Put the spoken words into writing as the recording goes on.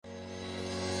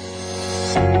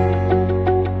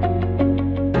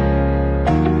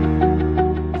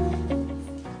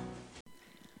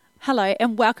Hello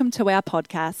and welcome to our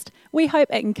podcast. We hope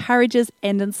it encourages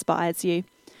and inspires you.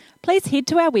 Please head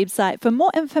to our website for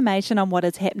more information on what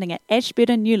is happening at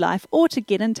Ashburton New Life or to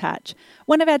get in touch.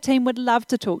 One of our team would love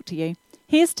to talk to you.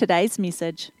 Here's today's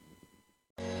message.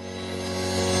 Good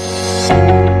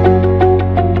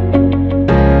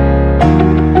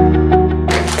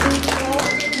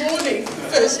morning,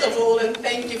 first of all, and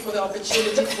thank you for the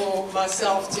opportunity for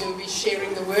myself to be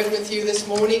sharing the word with you this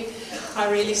morning.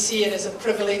 I really see it as a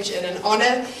privilege and an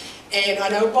honor. And I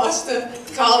know Pastor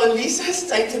Carl and Lisa has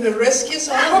taken a risk here,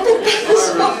 so I hope it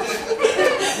goes well.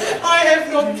 I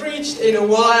have not preached in a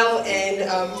while, and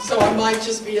so I might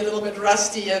just be a little bit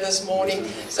rusty here this morning.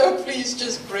 So please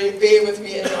just bear with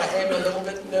me as I am a little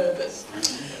bit nervous.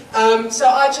 So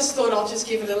I just thought I'll just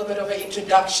give a little bit of an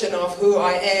introduction of who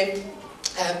I am.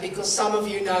 Because some of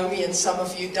you know me and some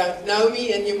of you don't know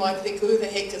me, and you might think, who the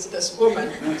heck is this woman?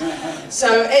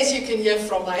 So as you can hear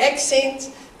from my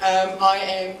accent,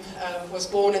 I was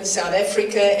born in South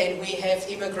Africa, and we have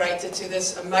immigrated to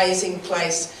this amazing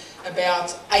place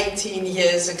about 18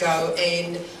 years ago,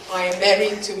 and I am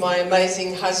married to my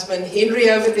amazing husband Henry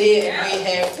over there, and we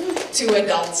have two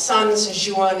adult sons,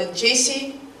 Juan and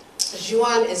Jesse.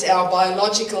 Juan is our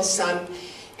biological son,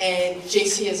 and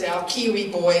Jesse is our Kiwi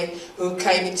boy who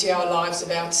came into our lives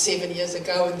about 7 years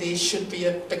ago, and there should be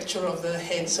a picture of the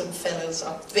handsome fellas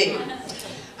up there.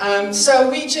 So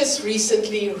we just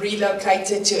recently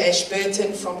relocated to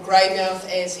Ashburton from Greymouth,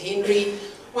 as Henry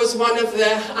was one of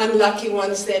the unlucky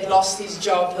ones that lost his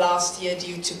job last year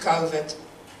due to COVID.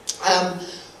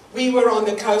 We were on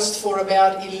the coast for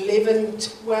about 11,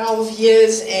 12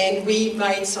 years, and we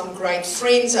made some great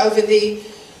friends over there.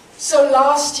 So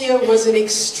last year was an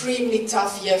extremely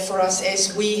tough year for us,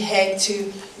 as we had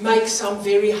to make some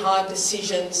very hard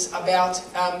decisions about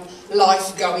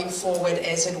life going forward,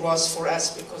 as it was for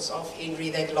us because of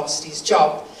Henry that lost his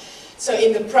job. So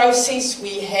in the process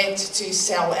we had to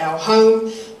sell our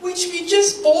home, which we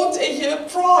just bought a year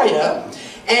prior,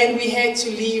 and we had to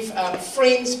leave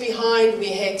friends behind, we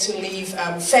had to leave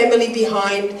family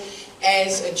behind,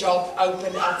 as a job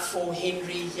opened up for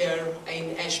Henry here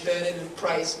in Ashburton, and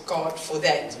praise God for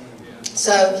that.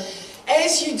 So,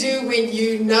 as you do when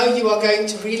you know you are going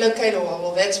to relocate, or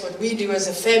well, that's what we do as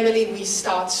a family, we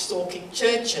start stalking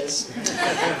churches.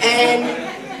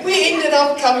 And we ended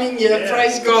up coming here,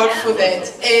 praise God for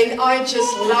that. And I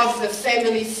just love the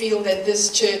family feel that this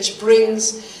church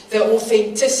brings. The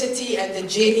authenticity and the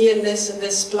genuineness in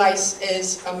this place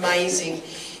is amazing.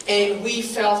 And we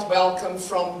felt welcome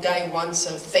from day one,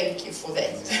 so thank you for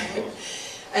that.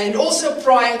 And also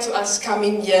prior to us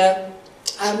coming here,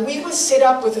 we were set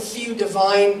up with a few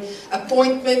divine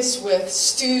appointments with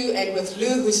Stu and with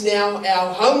Lou, who's now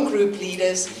our home group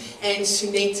leaders, and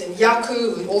Sunette and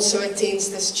Yaku, who also attends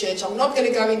this church. I'm not going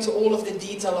to go into all of the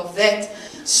detail of that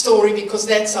story because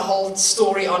that's a whole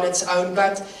story on its own,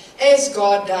 but as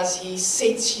God does, He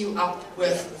sets you up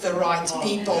with the right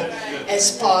people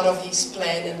as part of His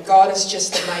plan, and God is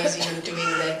just amazing in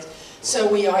doing that. So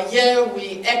we are here,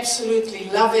 we absolutely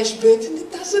love Ashburton.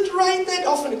 It doesn't rain that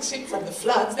often except from the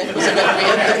floods, that was a bit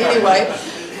weird, but anyway,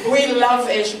 we love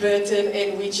Ashburton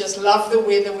and we just love the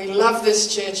weather, we love this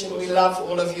church and we love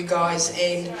all of you guys,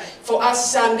 and for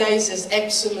us Sundays is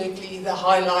absolutely the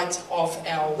highlight of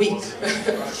our week.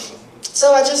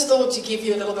 So I just thought to give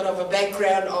you a little bit of a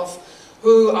background of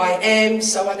who I am,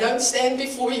 so I don't stand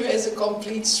before you as a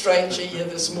complete stranger here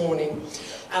this morning,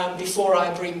 before I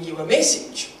bring you a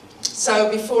message. So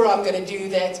before I'm going to do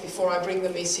that, before I bring the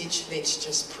message, let's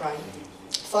just pray.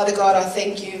 Father God, I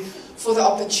thank you for the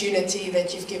opportunity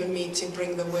that you've given me to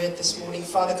bring the word this morning.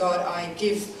 Father God, I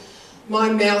give my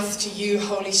mouth to you,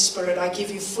 Holy Spirit. I give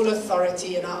you full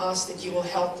authority, and I ask that you will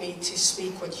help me to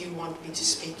speak what you want me to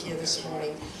speak here this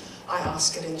morning. I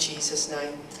ask it in Jesus'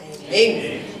 name.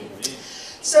 Amen.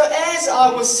 So as I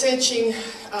was searching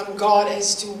God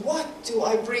as to what do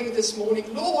I bring this morning,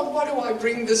 Lord, what do I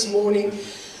bring this morning?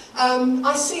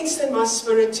 I sensed in my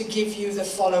spirit to give you the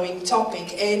following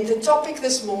topic. And the topic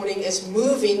this morning is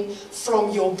moving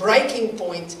from your breaking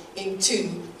point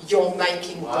into your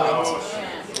making point.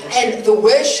 And the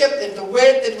worship and the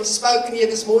word that was spoken here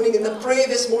this morning and the prayer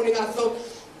this morning, I thought,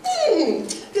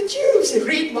 did you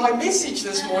read my message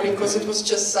this morning? Because it was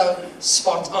just so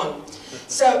spot on.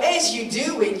 So as you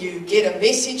do when you get a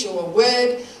message or a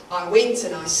word, I went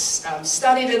and I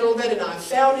studied a little bit, and I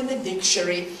found in the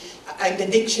dictionary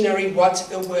what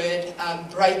the word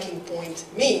breaking point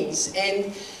means.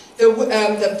 And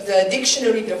the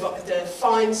dictionary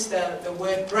defines the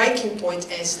word breaking point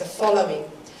as the following: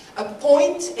 a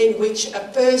point in which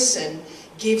a person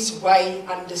gives way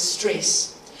under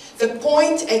stress, the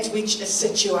point at which a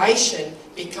situation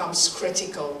becomes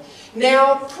critical.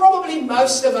 Now, probably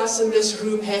most of us in this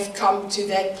room have come to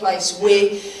that place where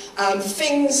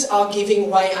things are giving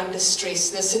way under stress.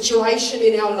 The situation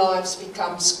in our lives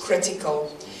becomes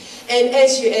critical. And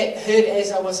as you heard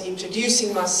as I was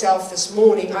introducing myself this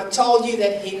morning, I told you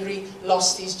that Henry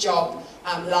lost his job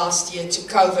last year to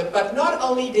COVID. But not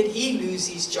only did he lose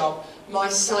his job, my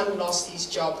son lost his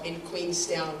job in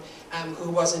Queenstown, who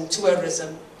was in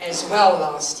tourism as well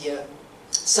last year.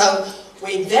 So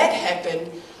when that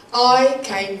happened, I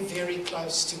came very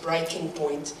close to breaking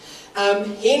point.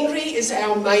 Henry is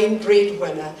our main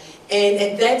breadwinner, and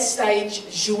at that stage,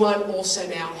 Juan also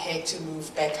now had to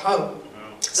move back home.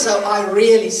 So I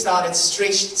really started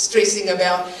stressing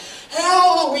about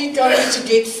how are we going to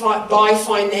get by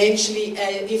financially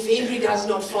if Henry does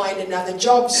not find another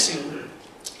job soon.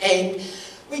 And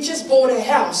we just bought a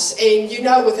house, and you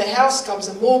know, with a house comes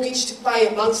a mortgage to pay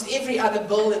amongst every other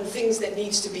bill and things that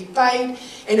needs to be paid,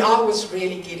 and I was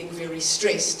really getting very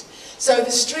stressed. So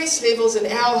the stress levels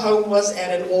in our home was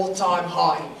at an all-time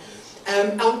high.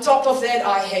 On top of that,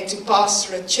 I had to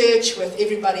pastor a church with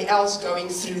everybody else going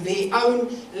through their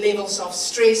own levels of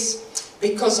stress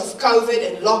because of COVID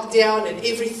and lockdown and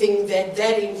everything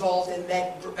that involved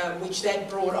and which that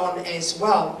brought on as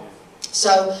well.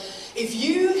 So if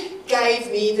you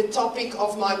gave me the topic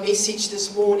of my message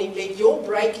this morning, let your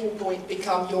breaking point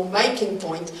become your making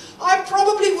point, I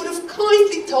probably would have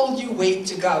kindly told you where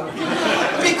to go.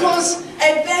 Because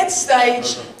at that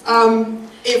stage,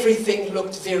 everything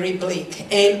looked very bleak,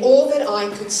 and all that I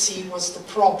could see was the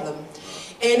problem.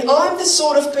 And I'm the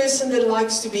sort of person that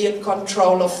likes to be in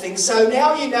control of things. So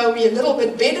now you know me a little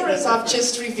bit better, as I've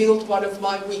just revealed one of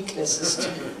my weaknesses to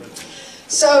you.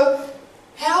 So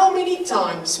how many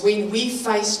times when we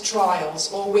face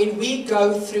trials or when we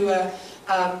go through a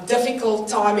difficult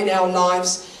time in our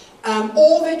lives,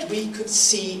 all that we could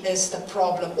see is the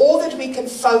problem. All that we can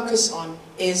focus on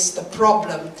is the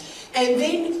problem. And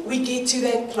then we get to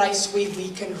that place where we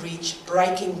can reach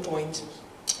breaking point.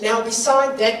 Now,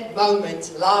 beside that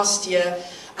moment last year,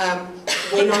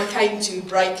 when I came to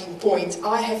breaking point,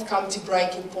 I have come to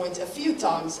breaking point a few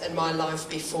times in my life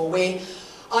before, where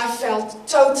I felt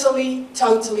totally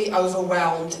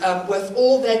overwhelmed with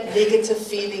all that negative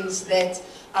feelings that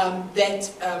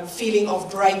feeling of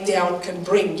breakdown can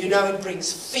bring. You know, it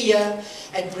brings fear,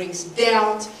 it brings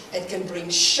doubt, it can bring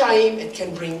shame, it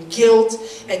can bring guilt,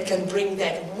 it can bring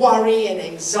that worry and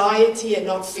anxiety and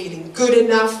not feeling good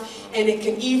enough, and it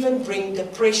can even bring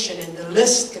depression, and the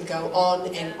list can go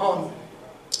on and on.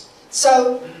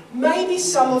 So maybe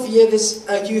some of you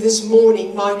this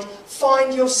morning might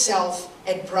find yourself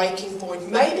at breaking point.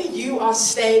 Maybe you are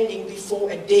standing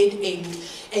before a dead end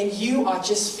and you are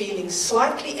just feeling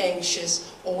slightly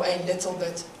anxious or a little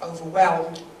bit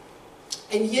overwhelmed.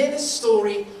 And here the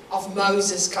story of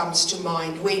Moses comes to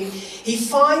mind when he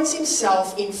finds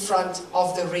himself in front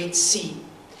of the Red Sea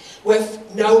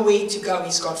with nowhere to go.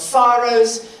 He's got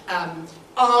Pharaoh's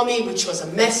army, which was a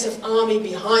massive army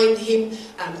behind him,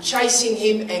 chasing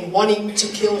him and wanting to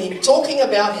kill him. Talking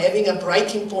about having a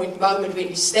breaking point moment when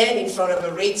you stand in front of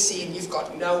a Red Sea and you've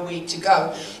got nowhere to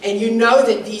go. And you know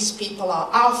that these people are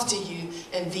after you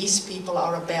and these people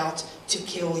are about to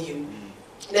kill you.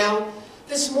 Now,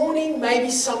 this morning, maybe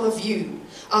some of you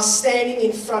are standing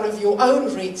in front of your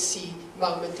own Red Sea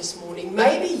moment this morning.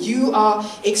 Maybe you are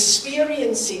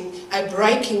experiencing a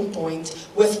breaking point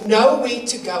with nowhere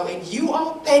to go and you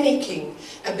are panicking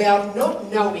about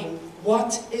not knowing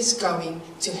what is going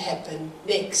to happen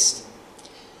next.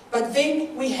 But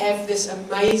then we have this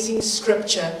amazing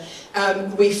scripture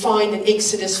we find in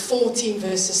Exodus 14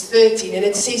 verses 13, and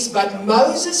it says, "But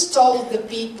Moses told the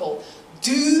people,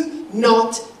 'Do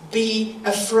not be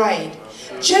afraid.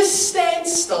 Just stand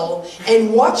still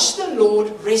and watch the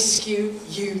Lord rescue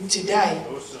you today.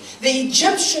 The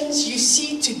Egyptians you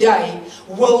see today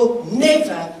will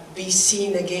never be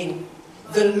seen again.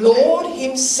 The Lord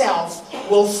himself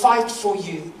will fight for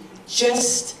you.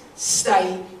 Just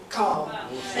stay calm.'"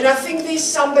 And I think there's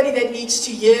somebody that needs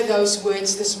to hear those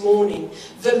words this morning.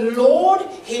 The Lord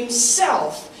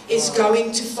himself is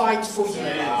going to fight for you.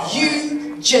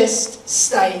 You just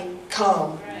stay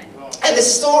calm. And the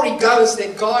story goes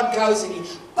that God goes and he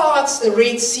parts the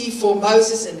Red Sea for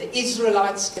Moses and the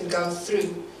Israelites can go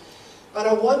through. But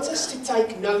I want us to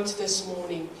take note this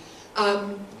morning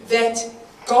that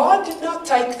God did not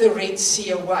take the Red Sea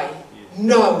away.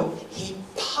 No, he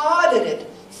parted it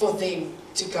for them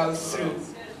to go through.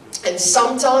 And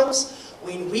sometimes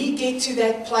when we get to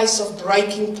that place of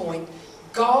breaking point,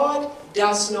 God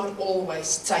does not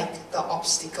always take the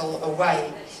obstacle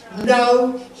away.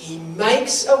 No, He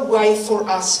makes a way for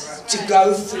us to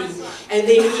go through. And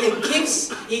then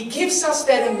He gives us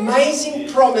that amazing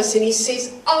promise, and He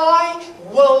says, I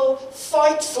will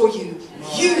fight for you.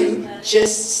 You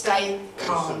just stay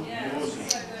calm.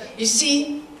 You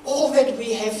see, all that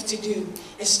we have to do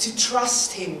is to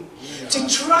trust Him. To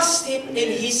trust Him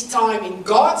in His timing.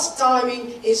 God's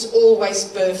timing is always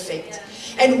perfect.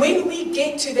 And when we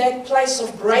get to that place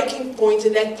of breaking point,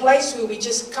 and that place where we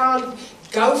just can't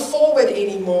go forward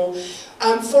anymore,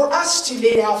 for us to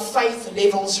let our faith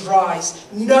levels rise,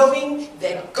 knowing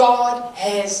that God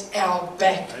has our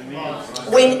back.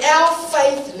 When our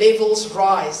faith levels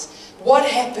rise, what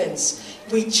happens?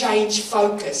 We change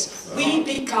focus. We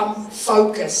become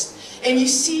focused. And you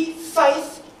see,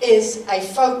 faith is a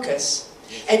focus.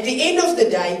 At the end of the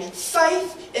day,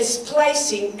 faith is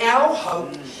placing our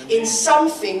hope in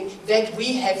something that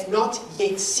we have not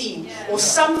yet seen, or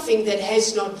something that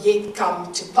has not yet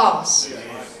come to pass.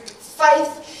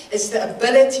 Faith is the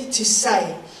ability to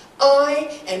say,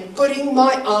 I am putting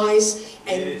my eyes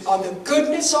on the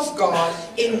goodness of God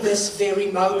in this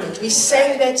very moment. We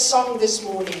sang that song this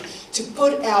morning, to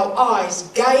put our eyes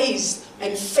gazed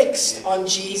and fixed on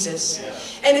Jesus.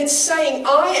 And it's saying,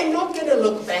 I am not going to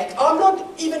look back. I'm not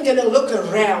even going to look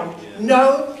around.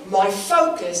 No, my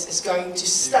focus is going to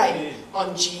stay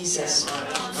on Jesus.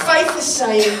 Faith is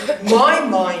saying, my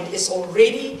mind is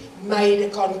already made a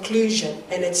conclusion.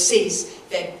 And it says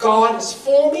that God is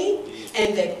for me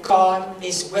and that God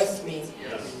is with me.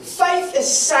 Faith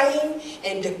is saying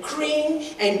and decreeing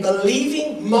and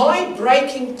believing my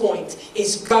breaking point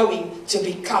is going to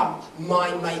become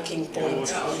my making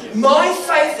point. My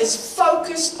faith is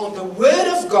focused on the Word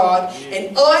of God,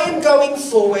 and I am going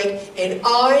forward, and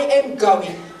I am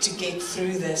going to get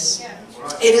through this.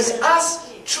 It is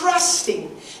us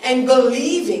trusting and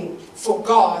believing for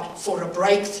God for a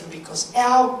breakthrough, because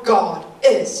our God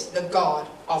is the God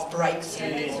of breakthrough.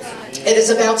 It is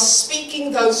about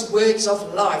speaking those words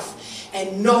of life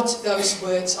and not those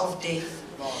words of death.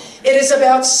 It is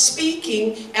about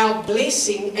speaking our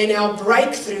blessing and our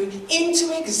breakthrough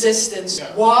into existence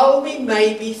while we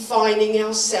may be finding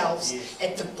ourselves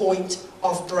at the point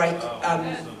of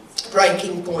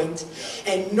breaking point.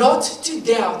 And not to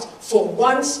doubt for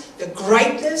once the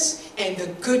greatness and the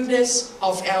goodness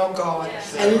of our God.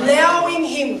 Allowing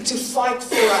Him to fight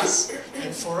for us,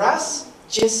 and for us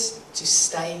just to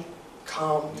stay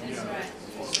calm.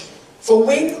 For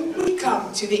when we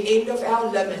come to the end of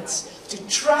our limits, to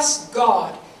trust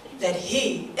God that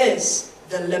He is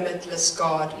the limitless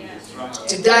God.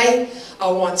 Today, I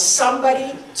want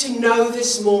somebody to know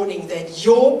this morning that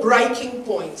your breaking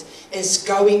point is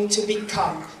going to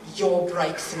become your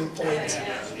breakthrough point.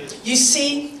 You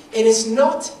see, it is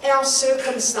not our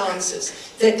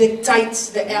circumstances that dictates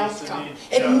the outcome.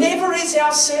 It never is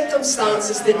our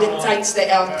circumstances that dictates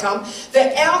the outcome.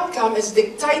 The outcome is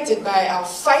dictated by our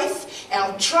faith,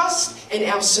 our trust, and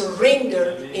our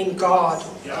surrender in God.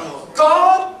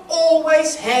 God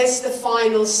always has the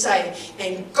final say,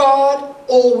 and God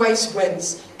always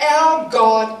wins. Our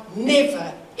God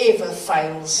never, ever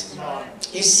fails.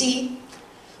 You see,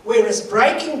 whereas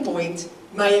breaking point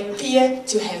may appear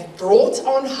to have brought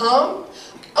on harm,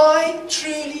 I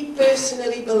truly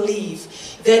personally believe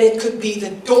that it could be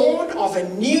the dawn of a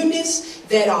newness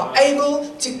that are able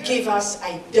to give us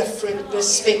a different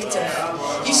perspective.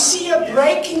 You see, a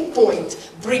breaking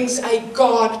point brings a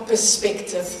God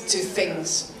perspective to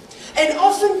things. And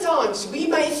oftentimes we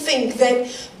may think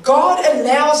that God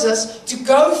allows us to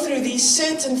go through these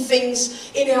certain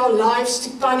things in our lives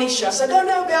to punish us. I don't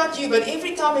know about you, but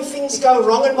every time things go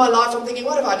wrong in my life, I'm thinking,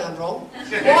 what have I done wrong?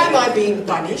 Why am I being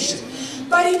punished?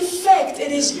 But in fact,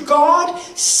 it is God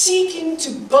seeking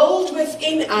to build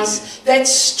within us that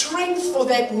strength for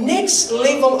that next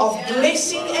level of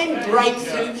blessing and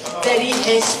breakthrough that He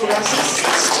has for us. He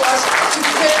seeks for us to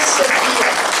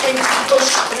persevere and to push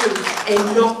through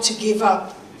and not to give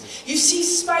up. You see,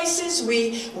 spaces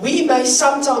we may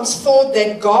sometimes thought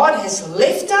that God has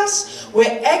left us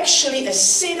were actually a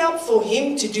setup for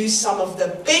Him to do some of the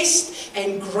best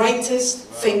and greatest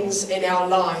things in our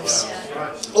lives.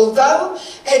 Although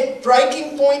at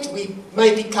breaking point we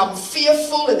may become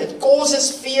fearful, and it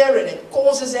causes fear and it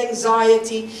causes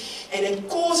anxiety and it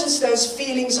causes those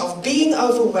feelings of being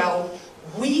overwhelmed,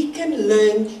 we can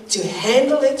learn to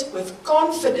handle it with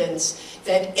confidence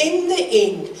that in the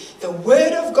end, the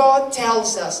Word of God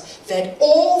tells us that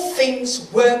all things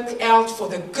work out for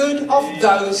the good of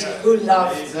those who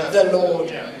love the Lord.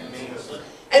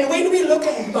 And when we look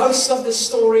at most of the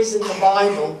stories in the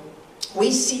Bible,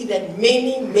 we see that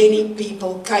many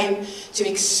people came to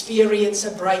experience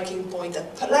a breaking point, a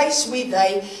place where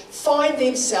they find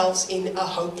themselves in a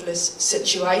hopeless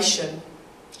situation.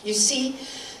 You see,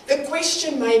 the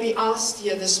question may be asked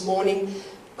here this morning,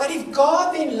 but if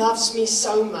God then loves me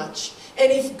so much,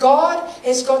 and if God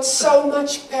has got so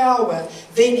much power,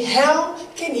 then how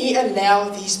can He allow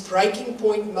these breaking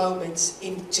point moments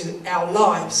into our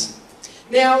lives?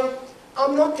 Now,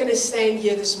 I'm not going to stand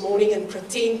here this morning and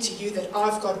pretend to you that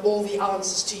I've got all the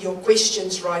answers to your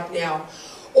questions right now.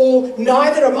 Or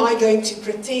neither am I going to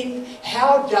pretend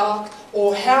how dark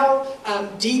or how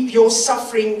deep your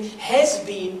suffering has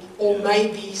been or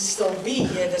maybe still be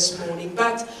here this morning.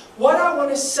 But what I want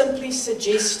to simply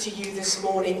suggest to you this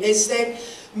morning is that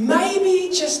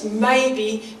maybe, just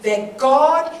maybe, that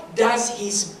God does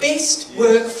His best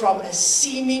work from a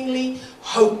seemingly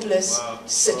hopeless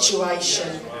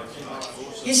situation.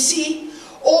 You see,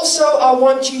 also I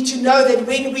want you to know that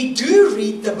when we do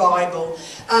read the Bible,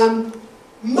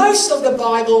 most of the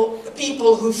Bible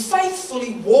people who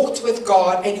faithfully walked with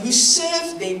God and who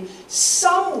served them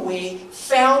somewhere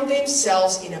found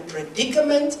themselves in a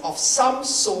predicament of some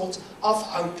sort of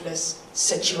hopeless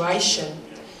situation.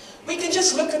 We can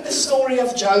just look at the story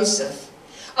of Joseph.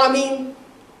 I mean,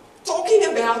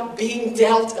 talking about being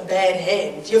dealt a bad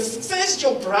hand. First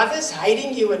your brothers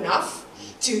hating you enough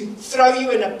to throw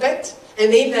you in a pit,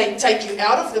 and then they take you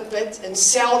out of the pit and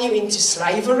sell you into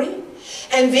slavery.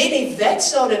 And then if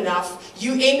that's not enough,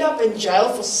 you end up in jail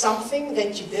for something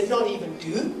that you did not even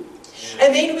do.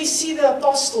 And then we see the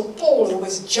Apostle Paul, who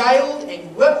was jailed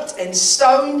and whipped and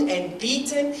stoned and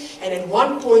beaten, and at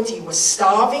one point he was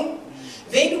starving.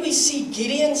 Then we see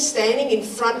Gideon standing in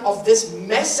front of this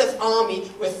massive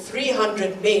army with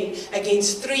 300 men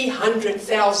against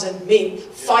 300,000 men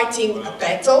fighting a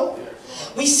battle.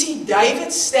 We see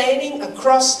David standing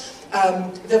across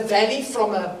the valley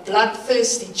from a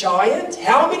bloodthirsty giant.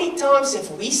 How many times have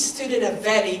we stood in a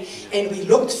valley and we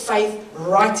looked faith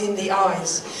right in the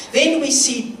eyes? Then we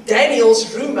see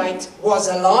Daniel's roommate was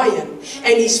a lion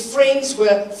and his friends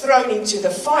were thrown into the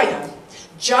fire.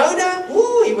 Jonah,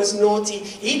 he was naughty.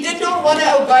 He did not want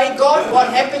to obey God.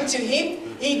 What happened to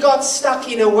him? He got stuck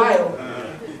in a whale.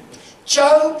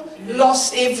 Job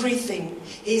lost everything.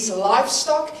 His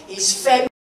livestock, his family.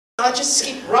 I just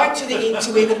skip right to the end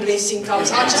to where the blessing comes.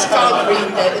 I just can't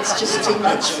read that. It's just too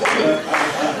much for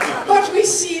me. But we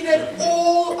see that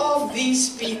all of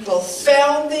these people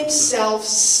found themselves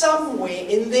somewhere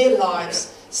in their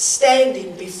lives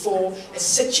standing before a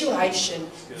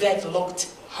situation that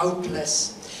looked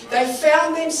hopeless. They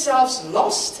found themselves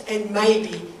lost and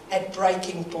maybe at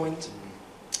breaking point.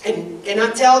 And can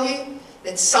I tell you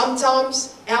that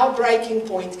sometimes our breaking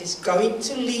point is going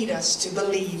to lead us to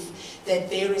believe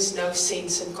that there is no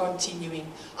sense in continuing.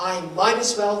 I might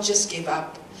as well just give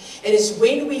up. It is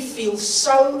when we feel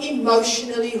so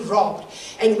emotionally robbed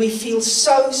and we feel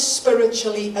so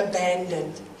spiritually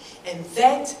abandoned. And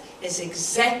that is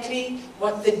exactly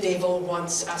what the devil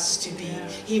wants us to be.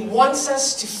 He wants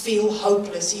us to feel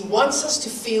hopeless. He wants us to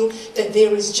feel that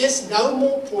there is just no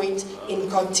more point in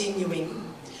continuing.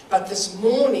 But this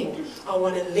morning, I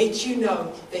want to let you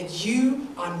know that you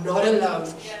are not alone,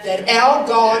 that our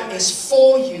God is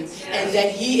for you, and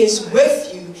that He is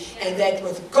with you, and that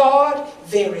with God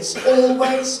there is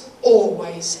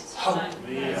always hope.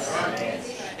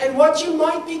 And what you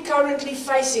might be currently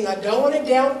facing, I don't want to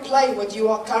downplay what you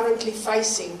are currently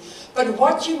facing, but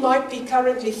what you might be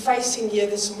currently facing here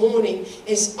this morning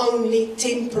is only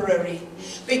temporary.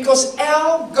 Because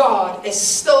our God is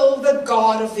still the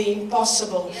God of the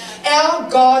impossible. Our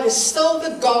God is still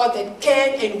the God that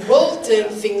can and will turn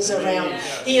things around.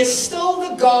 He is still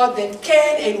the God that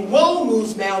can and will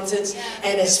move mountains.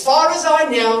 And as far as I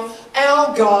know,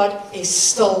 our God is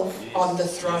still on the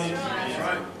throne.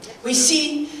 We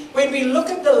see, when we look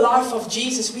at the life of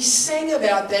Jesus, we sang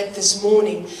about that this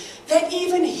morning, that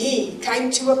even He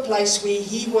came to a place where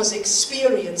He was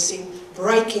experiencing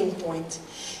breaking point.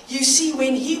 You see,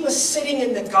 when He was sitting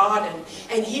in the garden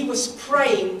and He was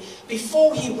praying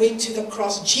before He went to the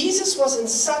cross, Jesus was in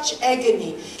such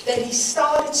agony that He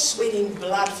started sweating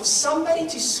blood. For somebody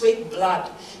to sweat blood,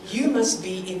 you must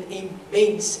be in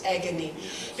immense agony.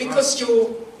 Because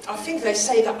I think they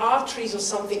say the arteries or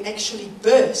something actually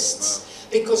bursts.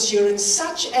 Because you're in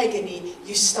such agony,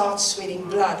 you start sweating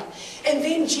blood. And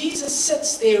then Jesus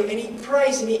sits there and He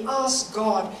prays and He asks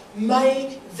God,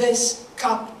 may this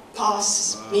cup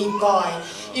pass me by.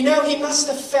 You know, He must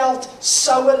have felt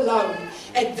so alone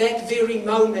at that very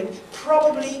moment,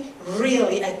 probably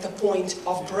really at the point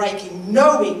of breaking,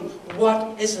 knowing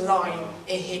what is lying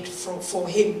ahead for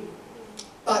Him.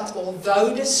 But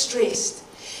although distressed,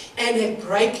 And at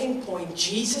breaking point,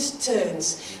 Jesus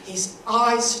turns his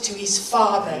eyes to his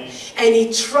Father, and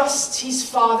he trusts his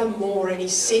Father more, and he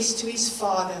says to his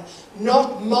Father,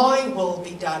 not my will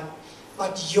be done,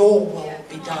 but your will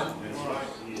be done.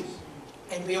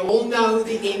 And we all know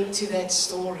the end to that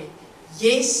story.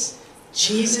 Yes,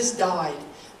 Jesus died,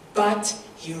 but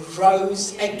he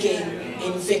rose again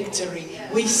in victory.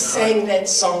 We sang that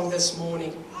song this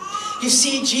morning. You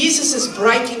see, Jesus'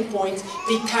 breaking point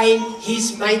became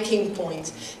his making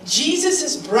point.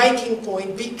 Jesus' breaking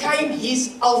point became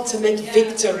his ultimate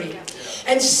victory.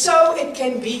 And so it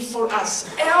can be for us.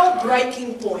 Our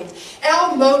breaking point,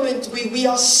 our moment where we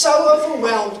are so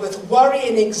overwhelmed with worry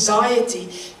and anxiety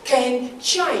can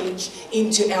change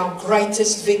into our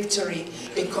greatest victory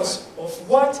because of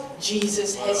what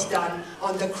Jesus has done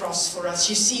on the cross for us.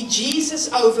 You see,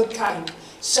 Jesus overcame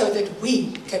so that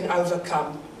we can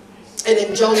overcome. And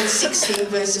in John 16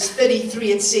 verses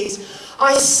 33 it says,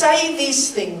 I say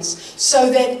these things so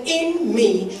that in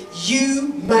me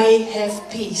you may have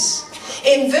peace.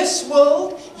 In this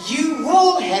world you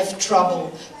will have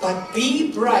trouble, but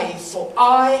be brave, for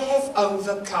I have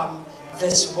overcome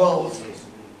this world.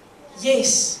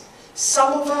 Yes,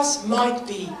 some of us might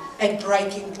be at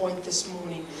breaking point this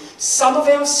morning. Some of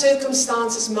our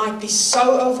circumstances might be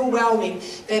so overwhelming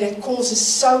that it causes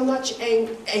so much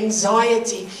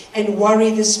anxiety and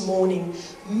worry this morning.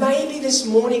 Maybe this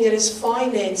morning it is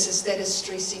finances that is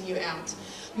stressing you out.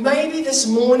 Maybe this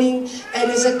morning it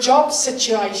is a job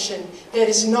situation that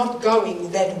is not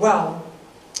going that well.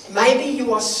 Maybe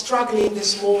you are struggling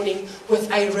this morning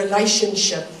with a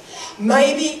relationship.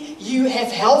 Maybe you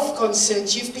have health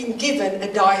concerns. You've been given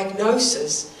a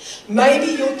diagnosis.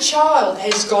 Maybe your child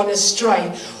has gone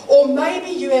astray. Or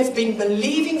maybe you have been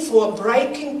believing for a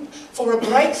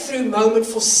breakthrough moment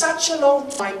for such a long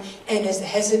time and it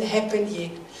hasn't happened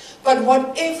yet. But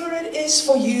whatever it is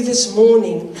for you this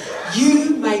morning,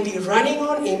 you may be running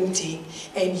on empty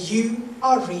and you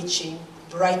are reaching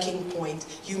breaking point.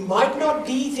 You might not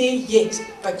be there yet,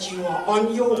 but you are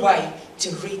on your way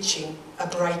to reaching a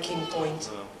breaking point.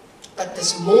 But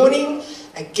this morning,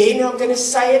 again I'm going to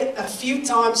say it a few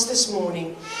times this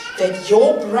morning, that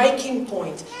your breaking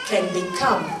point can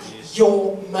become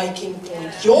your making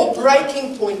point. Your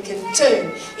breaking point can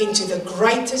turn into the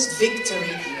greatest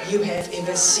victory you have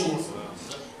ever seen.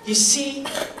 You see,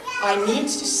 I need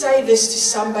to say this to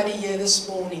somebody here this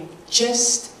morning.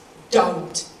 Just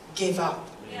don't give up.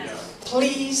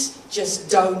 Please just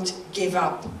don't give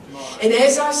up. And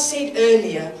as I said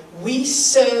earlier, we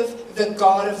serve the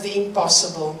God of the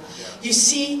impossible. You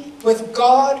see, with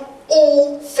God,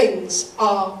 all things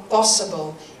are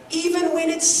possible. Even when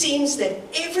it seems that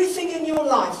everything in your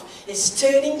life is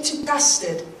turning to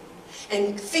custard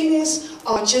and things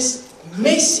are just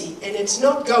messy and it's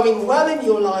not going well in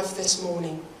your life this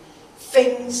morning,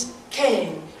 things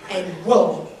can and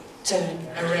will turn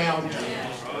around.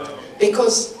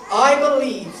 Because I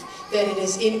believe that it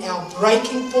is in our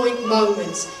breaking point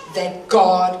moments that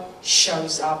God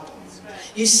shows up.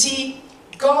 You see,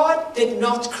 God did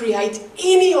not create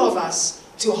any of us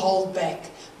to hold back.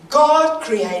 God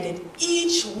created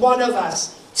each one of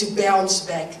us to bounce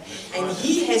back. And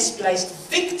He has placed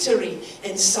victory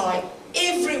inside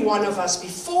every one of us.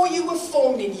 Before you were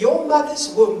formed in your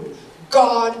mother's womb,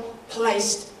 God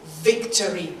placed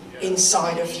victory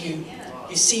inside of you.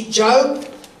 You see, Job,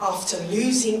 after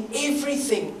losing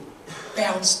everything,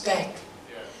 bounced back.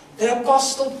 The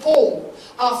Apostle Paul,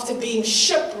 after being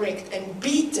shipwrecked and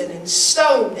beaten and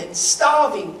stoned and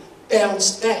starving,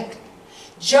 bounced back.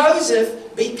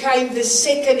 Joseph became the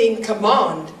second in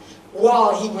command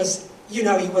while he was in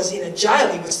a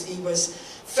jail. He was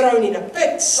thrown in a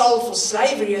pit, sold for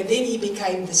slavery, and then he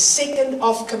became the second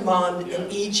of command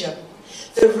in Egypt.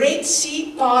 The Red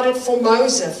Sea parted for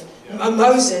Moses,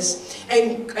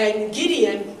 and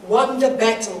Gideon won the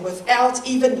battle without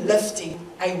even lifting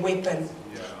a weapon.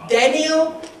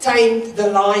 Daniel tamed the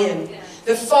lion.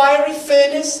 The fiery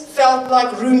furnace felt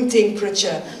like room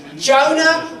temperature.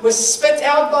 Jonah was spit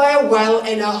out by a whale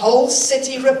and a whole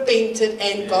city repented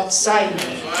and got saved.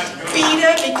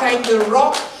 Peter became the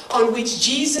rock on which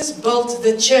Jesus built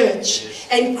the church.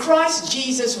 And Christ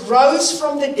Jesus rose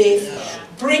from the dead,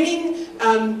 bringing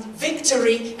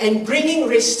victory and bringing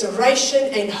restoration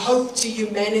and hope to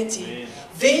humanity.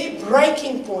 Their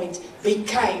breaking point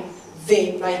became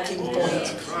their making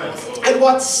point. And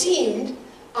what seemed,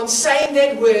 I'm saying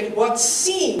that word, what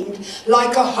seemed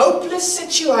like a hopeless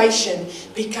situation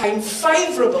became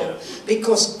favorable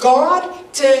because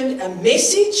God turned a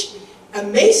message A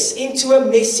mess into a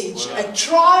message, a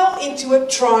trial into a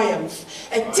triumph,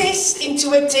 a test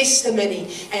into a testimony,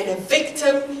 and a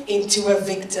victim into a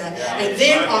victor. And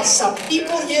there are some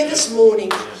people here this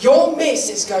morning, your mess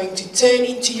is going to turn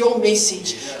into your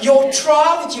message. Your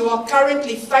trial that you are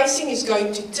currently facing is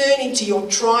going to turn into your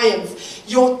triumph.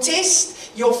 Your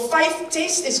test, your faith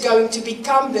test, is going to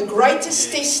become the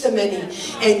greatest testimony.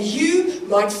 And you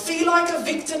might feel like a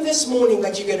victim this morning,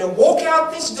 but you're going to walk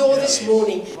out this door this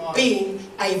morning being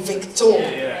a victor.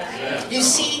 You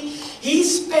see,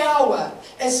 His power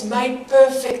is made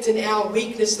perfect in our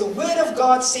weakness. The Word of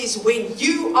God says, when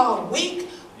you are weak,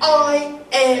 I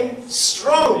am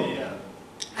strong.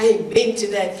 Amen to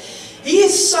that. He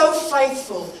is so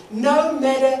faithful, no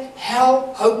matter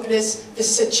how hopeless the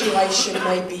situation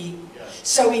may be.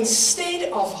 So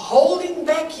instead of holding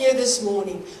back here this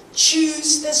morning,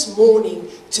 choose this morning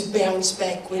to bounce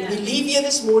back. When we leave here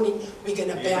this morning, we're going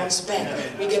to bounce back.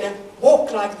 We're going to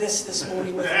walk like this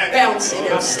morning with a bounce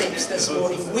in our steps this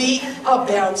morning. We are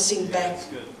bouncing back.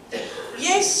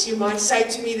 Yes, you might say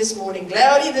to me this morning,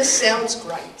 Glaudy, this sounds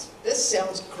great. This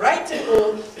sounds great and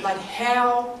all, but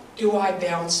how do I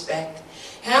bounce back?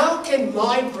 How can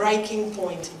my breaking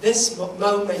point, this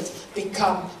moment,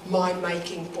 become my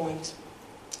making point?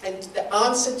 And the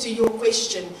answer to your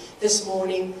question this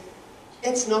morning,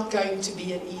 it's not going to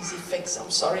be an easy fix. I'm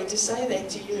sorry to say that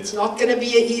to you. It's not going to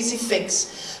be an easy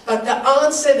fix. But the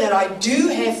answer that I do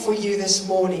have for you this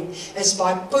morning is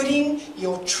by putting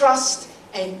your trust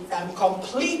and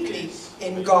completely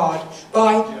in God,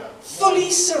 by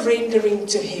fully surrendering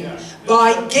to Him,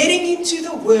 by getting into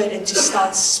the Word and to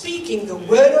start speaking the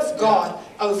Word of God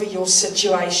over your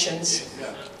situations.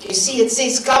 You see, it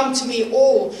says, come to me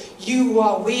all you who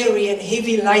are weary and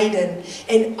heavy laden,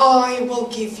 and I will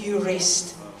give you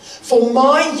rest. For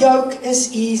my yoke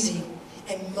is easy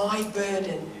and my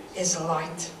burden is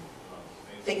light.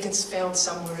 I think it's found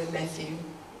somewhere in Matthew.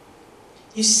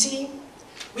 You see,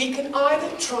 we can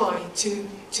either try to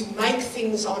make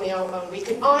things on our own. We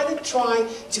can either try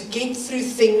to get through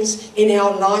things in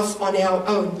our life on our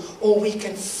own, or we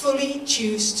can fully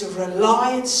choose to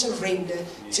rely and surrender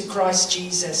to Christ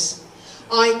Jesus.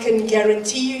 I can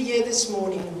guarantee you here this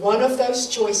morning, one of those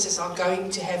choices are going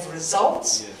to have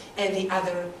results, and the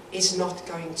other is not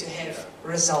going to have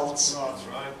results.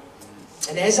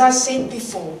 And as I said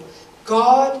before,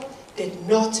 God did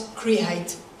not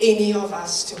create any of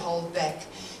us to hold back.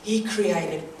 He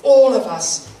created all of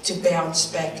us to bounce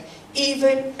back,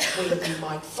 even when we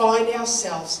might find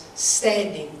ourselves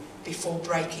standing before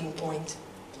breaking point.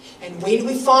 And when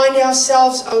we find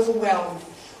ourselves overwhelmed,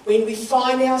 when we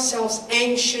find ourselves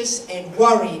anxious and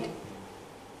worried,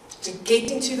 to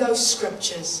get into those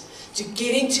scriptures, to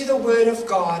get into the Word of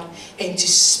God, and to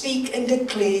speak and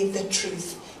declare the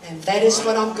truth. And that is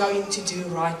what I'm going to do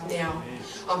right now.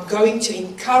 I'm going to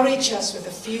encourage us with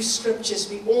a few scriptures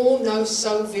we all know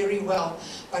so very well.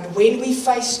 But when we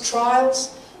face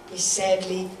trials, we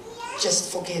sadly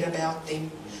just forget about them.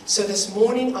 So this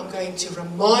morning I'm going to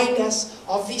remind us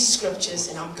of these scriptures,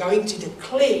 and I'm going to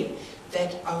declare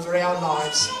that over our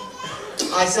lives.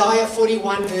 Isaiah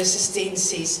 41 verses 10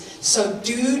 says, so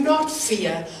do not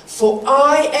fear, for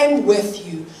I am with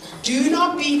you. Do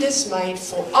not be dismayed,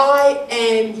 for I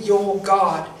am your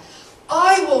God.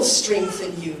 I will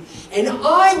strengthen you, and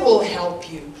I will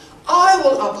help you. I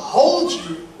will uphold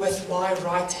you with my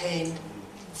right hand.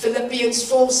 Philippians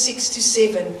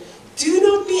 4:6-7. Do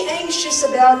not be anxious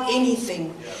about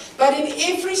anything, but in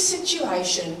every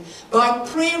situation, by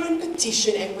prayer and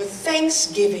petition and with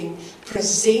thanksgiving,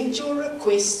 present your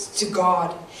requests to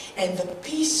God. And the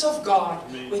peace of God,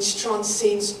 which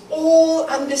transcends all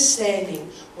understanding,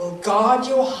 will guard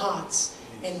your hearts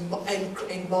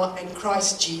and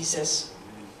Christ Jesus.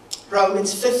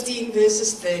 Romans 15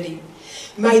 verses 30.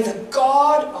 May the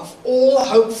God of all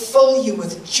hope fill you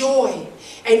with joy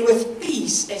and with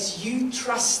peace as you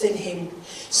trust in Him,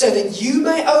 so that you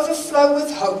may overflow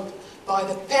with hope by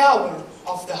the power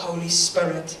of the Holy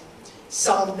Spirit.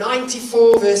 Psalm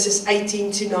 94 verses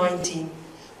 18-19.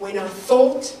 When I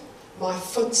thought my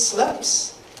foot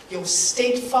slips, your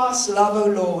steadfast love, O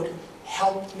Lord,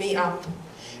 help me up.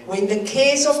 When the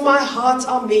cares of my heart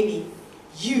are many,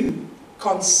 your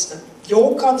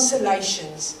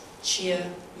consolations cheer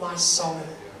my soul.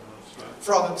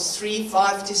 Proverbs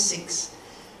 3:5-6.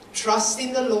 Trust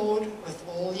in the Lord with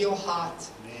all your heart.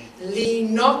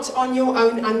 Lean not on your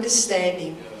own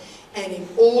understanding, and in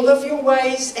all of your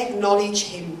ways acknowledge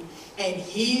Him, and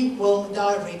He will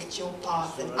direct your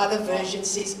path. And other version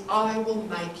says, I will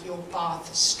make your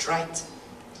path straight.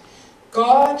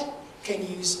 God can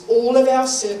use all of our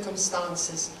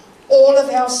circumstances, all of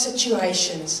our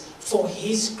situations for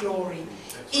His glory.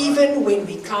 Even when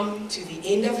we come to the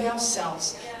end of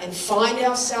ourselves and find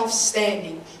ourselves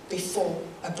standing before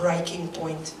a breaking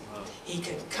point. He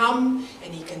can come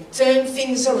and He can turn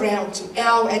things around to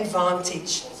our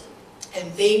advantage.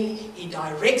 And then He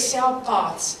directs our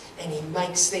paths and He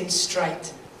makes them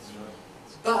straight.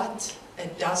 But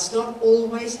it does not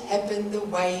always happen the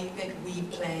way that we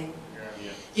plan.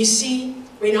 You see,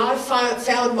 when I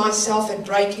found myself at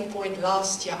breaking point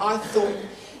last year, I thought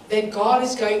that God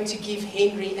is going to give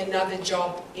Henry another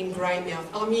job in Greymouth.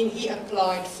 I mean, he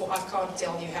applied for, I can't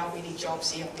tell you how many jobs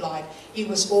he applied. He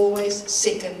was always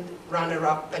second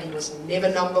runner-up, but he was never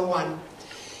number one.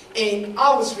 And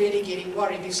I was really getting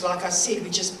worried because, like I said, we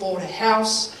just bought a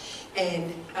house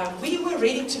and we were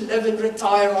ready to live and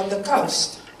retire on the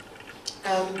coast.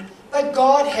 But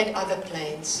God had other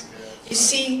plans. You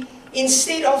see,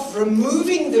 instead of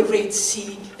removing the Red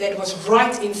Sea that was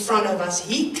right in front of us,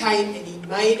 He came and He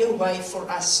made a way for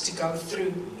us to go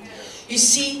through. You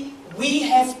see, we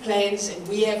have plans and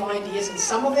we have ideas, and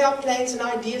some of our plans and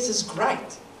ideas is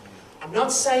great. I'm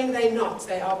not saying they're not.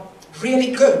 They are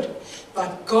really good.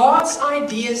 But God's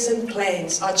ideas and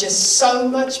plans are just so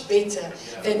much better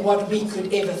than what we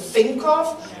could ever think of,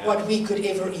 what we could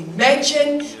ever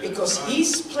imagine, because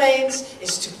His plans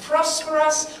is to prosper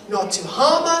us, not to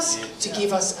harm us, to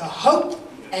give us a hope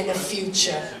and a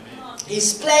future.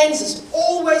 His plans is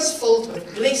always filled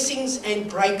with blessings and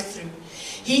breakthrough.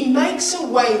 He makes a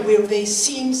way where there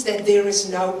seems that there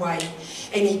is no way.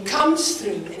 And He comes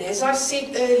through. And as I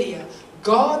said earlier,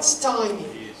 God's timing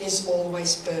is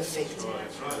always perfect.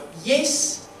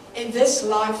 Yes, in this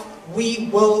life we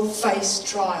will face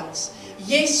trials.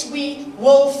 Yes, we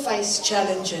will face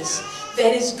challenges.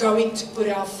 That is going to put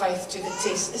our faith to the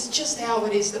test. It's just how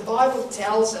it is. The Bible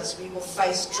tells us we will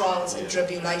face trials and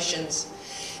tribulations.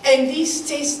 And these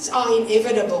tests are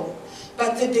inevitable.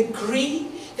 But the degree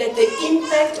that the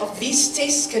impact of these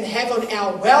tests can have on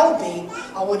our well-being,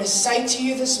 I want to say to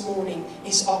you this morning,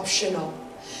 is optional.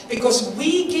 Because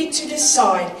we get to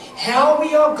decide how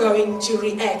we are going to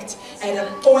react at a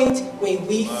point where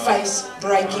we face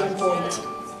breaking point.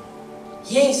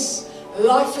 Yes,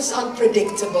 life is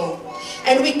unpredictable.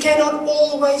 And we cannot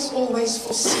always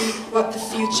foresee what the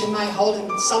future may hold.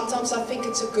 And sometimes I think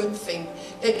it's a good thing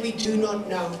that we do not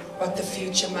know what the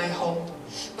future may hold.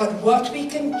 But what we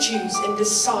can choose and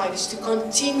decide is to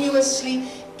continuously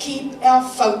keep our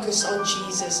focus on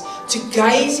Jesus, to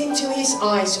gaze into His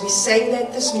eyes. We sang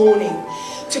that this morning.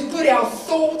 To put our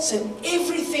thoughts and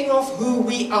everything of who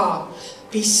we are,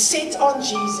 be set on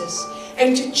Jesus,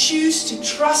 and to choose to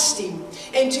trust Him,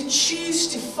 and to choose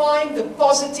to find the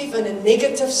positive in a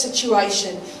negative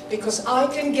situation, because I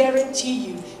can guarantee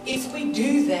you, if we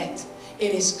do that,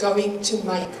 it is going to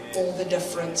make all the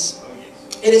difference.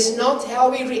 It is not how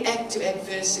we react to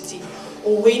adversity,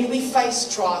 or when we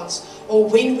face trials, or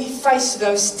when we face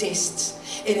those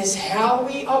tests. It is how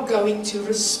we are going to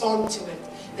respond to it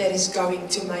that is going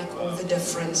to make all the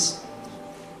difference.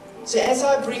 So as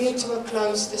I bring it to a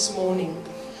close this morning,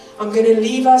 I'm going to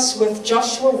leave us with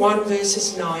Joshua 1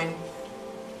 verses 9.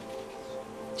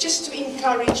 Just to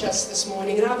encourage us this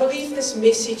morning. And I believe this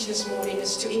message this morning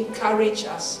is to encourage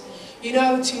us. You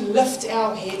know, to lift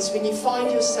our heads. When you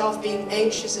find yourself being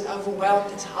anxious and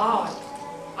overwhelmed, it's hard.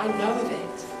 I know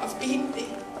that. I've been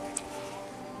there.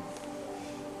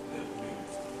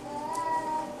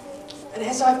 And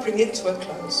as I bring it to a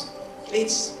close,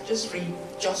 let's just read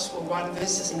Joshua 1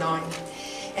 verses 9.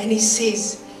 And he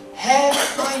says, have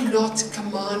I not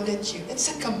commanded you?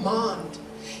 It's a command.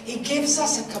 He gives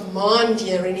us a command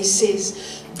here, and he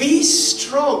says, be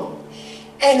strong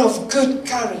and of good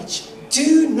courage.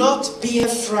 Do not be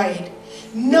afraid,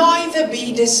 neither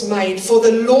be dismayed, for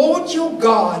the Lord your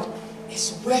God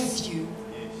is with you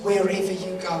wherever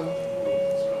you go.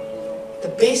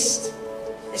 The best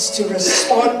is to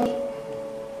respond.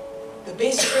 The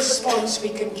best response we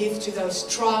can give to those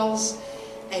trials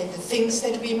and the things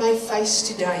that we may face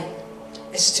today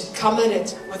is to come at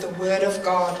it with the Word of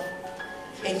God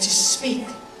and to speak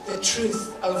the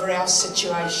truth over our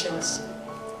situations.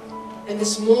 And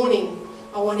this morning,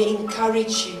 I want to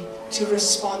encourage you to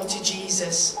respond to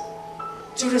Jesus.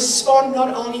 To respond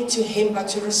not only to Him, but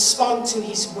to respond to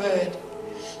His Word.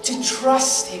 To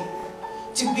trust Him.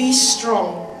 To be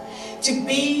strong. To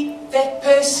be that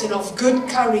person of good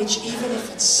courage, even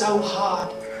if it's so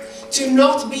hard. To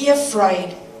not be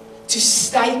afraid. To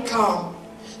stay calm.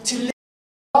 To let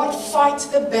God fight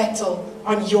the battle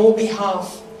on your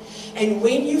behalf. And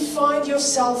when you find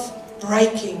yourself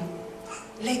breaking,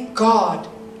 let God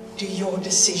do your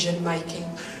decision making.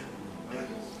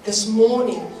 This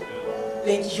morning,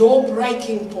 let your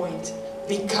breaking point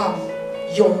become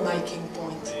your making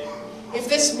point. If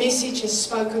this message has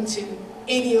spoken to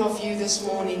any of you this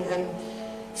morning, and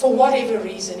for whatever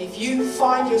reason, if you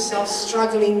find yourself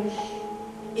struggling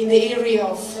in the area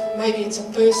of, maybe it's a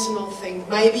personal thing,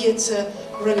 maybe it's a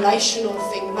relational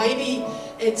thing, maybe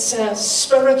it's a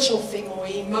spiritual thing or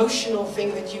emotional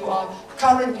thing that you are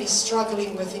currently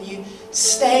struggling with, and you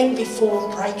stand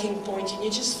before a breaking point and you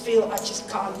just feel, I just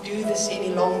can't do this any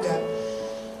longer,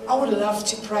 I would love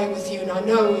to pray with you. And I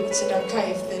know it's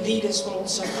okay if the leaders will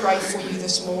also pray for you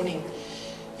this morning.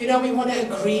 You know, we want to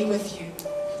agree with you.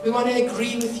 We want to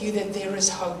agree with you that there is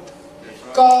hope.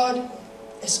 God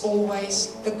is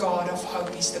always the God of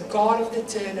hope. He's the God of the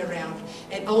turnaround,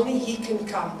 and only He can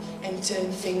come and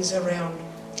turn things around.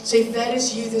 So if that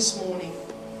is you this morning,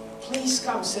 please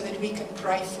come so that we can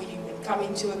pray for you and come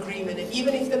into agreement. And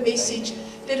even if the message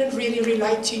didn't really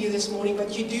relate to you this morning,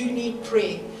 but you do need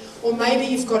prayer, or maybe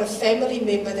you've got a family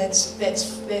member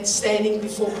that's standing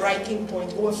before breaking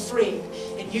point, or a friend,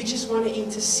 and you just want to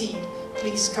intercede,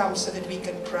 please come so that we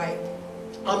can pray.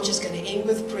 I'm just going to end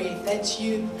with prayer. If that's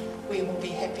you, we will be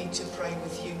happy to pray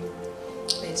with you.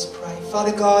 Let's pray.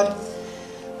 Father God,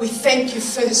 we thank you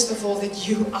first of all that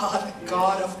you are the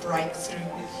God of breakthrough.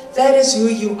 That is who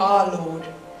you are, Lord.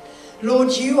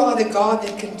 Lord, you are the God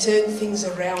that can turn things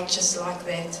around just like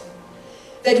that.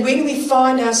 That when we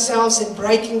find ourselves at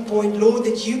breaking point, Lord,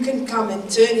 that you can come and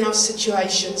turn our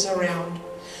situations around.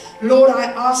 Lord, I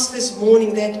ask this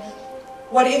morning that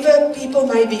whatever people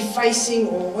may be facing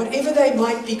or whatever they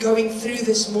might be going through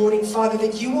this morning, Father,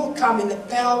 that you will come in the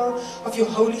power of your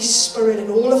Holy Spirit and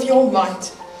all of your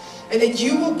might, and that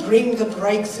you will bring the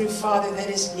breakthrough, Father, that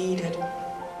is needed.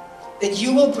 That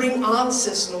you will bring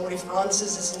answers, Lord, if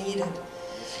answers is needed.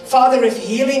 Father, if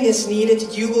healing is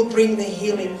needed, you will bring the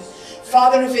healing.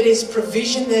 Father, if it is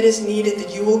provision that is needed,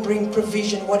 that you will bring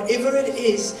provision. Whatever it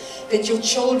is that your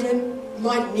children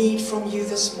might need from you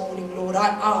this morning, Lord, I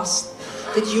ask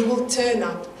that you will turn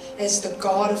up as the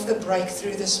God of the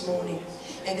breakthrough this morning,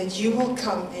 and that you will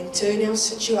come and turn our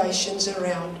situations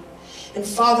around. And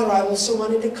Father, I also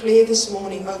want to declare this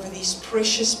morning over these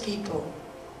precious people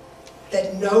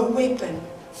that no weapon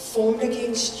formed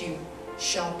against you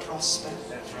shall prosper.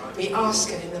 We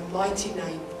ask it in the mighty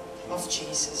name of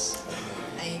Jesus.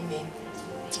 Amen.